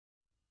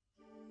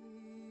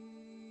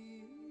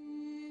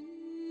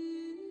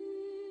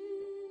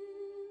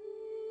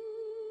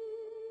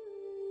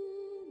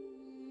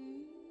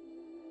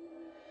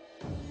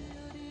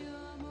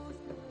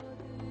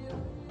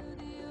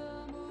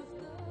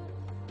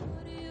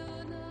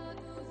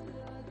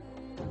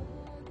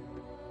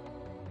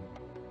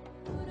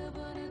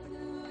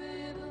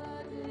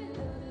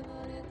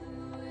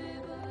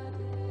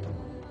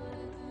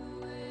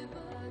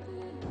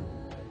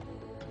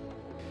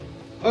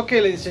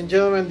Okay, ladies and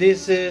gentlemen,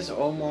 this is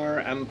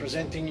Omar. I'm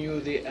presenting you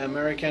the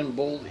American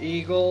Bald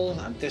Eagle.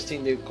 I'm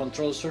testing the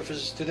control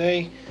surfaces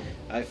today.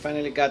 I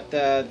finally got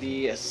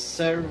the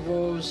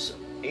servos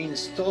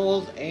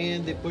installed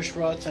and the push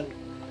rods and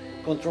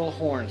control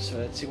horns. So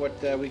let's see what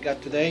we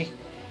got today.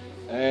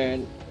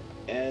 And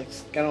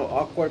it's kind of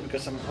awkward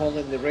because I'm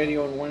holding the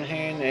radio in one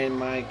hand and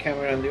my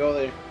camera in the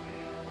other.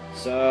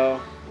 So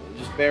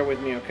just bear with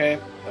me, okay?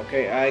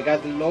 Okay, I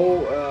got the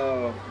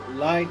low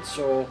light,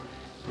 so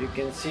you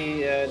can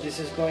see this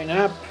is going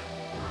up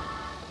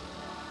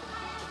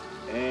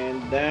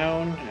and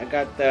down. I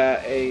got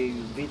a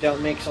Vital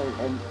mix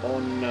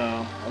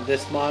on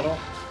this model.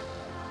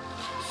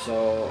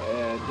 So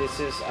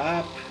this is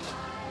up,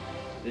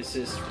 this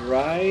is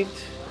right,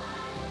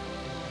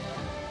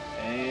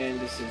 and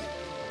this is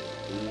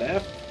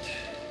left.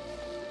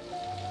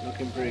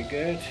 Looking pretty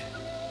good.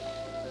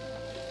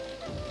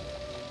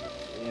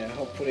 Yeah,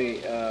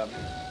 hopefully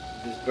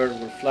this bird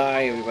will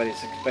fly.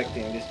 Everybody's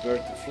expecting this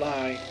bird to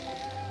fly.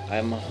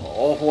 I'm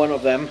one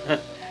of them.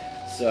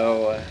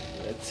 So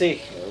let's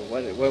see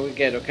what we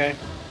get. Okay,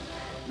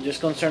 I'm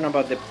just concerned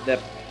about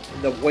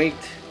the weight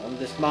on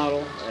this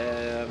model.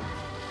 I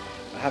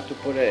have to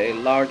put a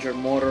larger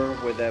motor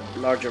with a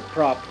larger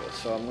prop,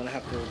 so I'm gonna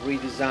have to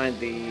redesign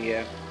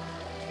the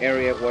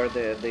area where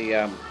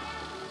the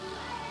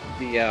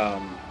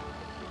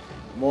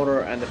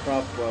motor and the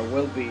prop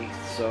will be.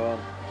 So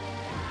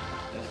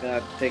it's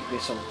gonna take me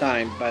some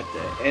time, but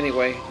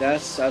anyway,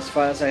 that's as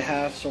far as I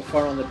have so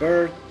far on the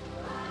bird,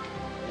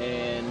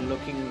 and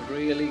looking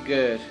really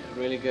good,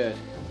 really good.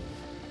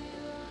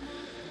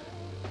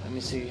 Let me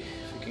see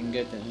if we can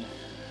get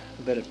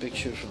a better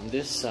picture from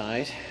this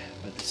side,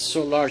 but it's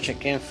so large I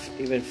can't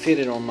even fit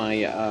it on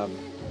my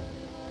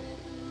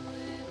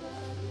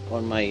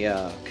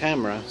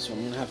camera, so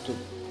I'm gonna have to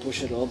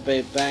push it a little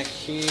bit back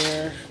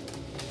here.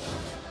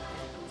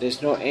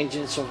 There's no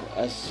engines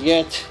as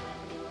yet,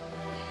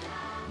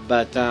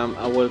 but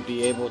I will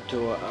be able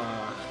to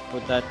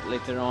put that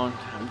later on.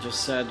 I'm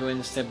just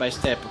doing step by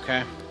step,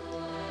 okay?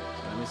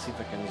 So let me see if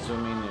I can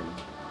zoom in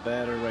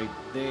better right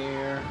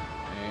there.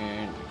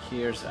 And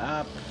here's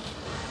up.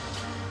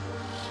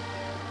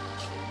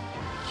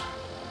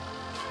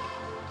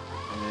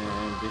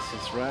 And this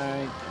is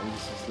right, and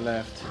this is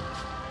left.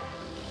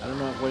 I don't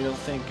know what you'll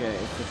think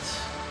if it's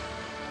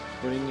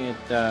putting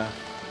it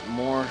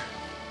more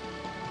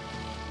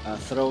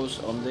throws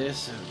on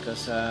this,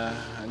 because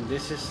and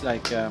this is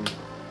like let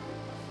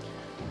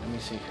me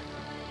see.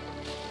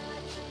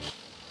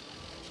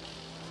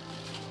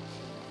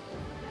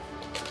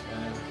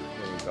 There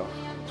we go.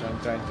 I'm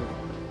trying to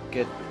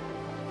get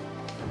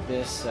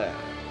this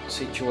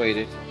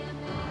situated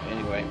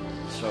anyway.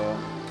 So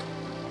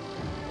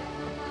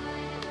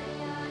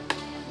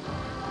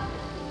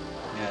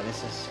yeah,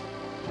 this is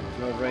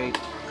low rate,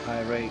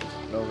 high rate,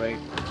 low rate,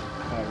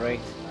 high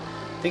rate.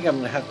 I think I'm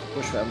gonna have to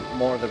push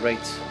more of the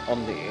rates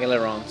on the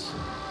ailerons,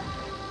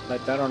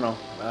 but I don't know.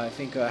 I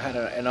think I had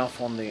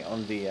enough on the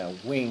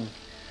wing,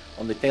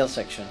 on the tail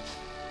section.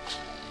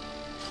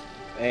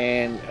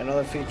 And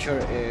another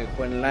feature,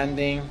 when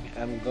landing,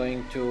 I'm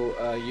going to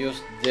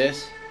use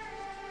this.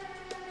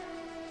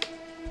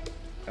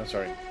 I'm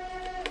sorry.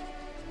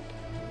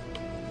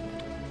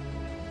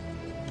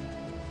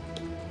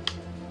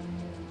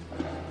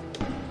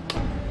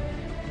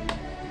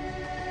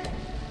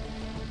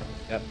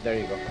 Yep, there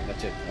you go.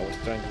 That's it. I was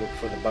trying to look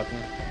for the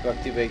button to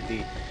activate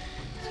the.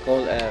 It's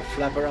called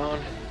flap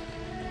around,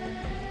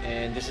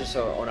 and this is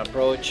on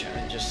approach,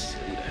 and just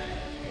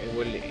it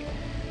will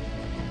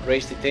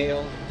raise the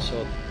tail,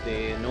 so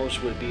the nose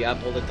will be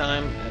up all the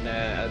time, and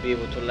I'll be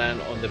able to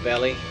land on the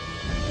belly.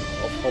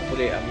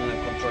 Hopefully, I'm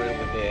gonna control it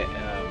with the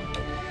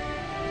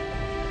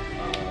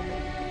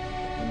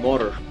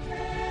motor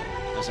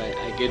as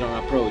I get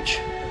on approach,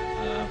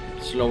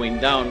 slowing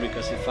down,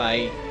 because if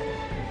I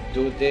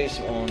do this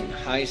on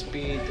high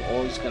speed,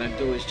 all it's gonna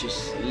do is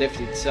just lift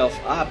itself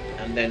up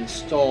and then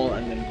stall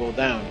and then go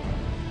down.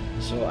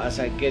 So as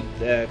I get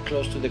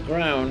close to the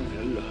ground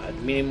at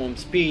minimum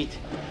speed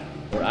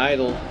or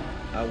idle,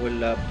 I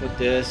will put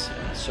this,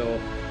 so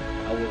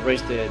I will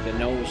raise the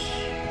nose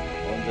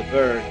on the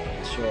bird,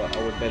 so I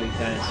will belly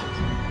dance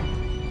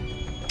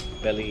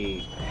it,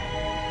 belly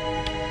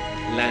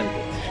land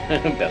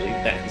it, belly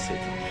dance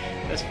it.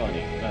 That's funny.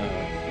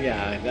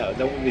 Yeah, that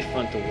would be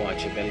fun to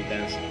watch, a belly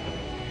dance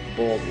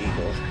bald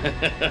eagle.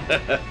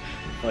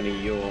 Funny,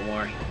 you,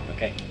 Omar.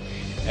 Okay,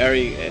 there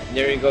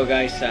you go,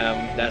 guys.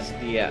 That's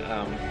the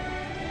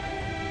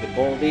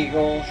bald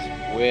eagle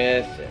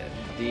with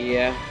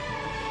the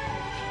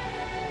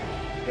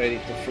ready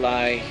to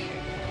fly.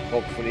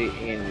 Hopefully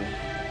in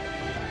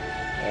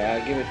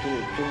I'll give it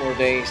two more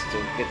days to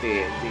get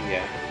the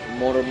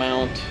motor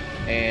mount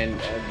and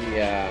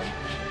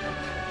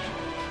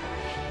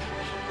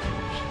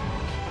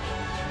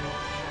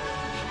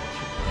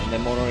the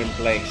motor in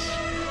place.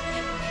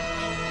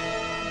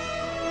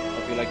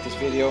 Hope you like this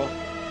video.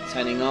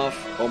 Signing off,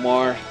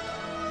 Omar.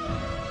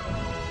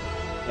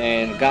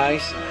 And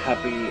guys,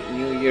 happy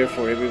new year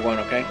for everyone,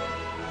 okay?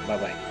 Bye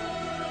bye.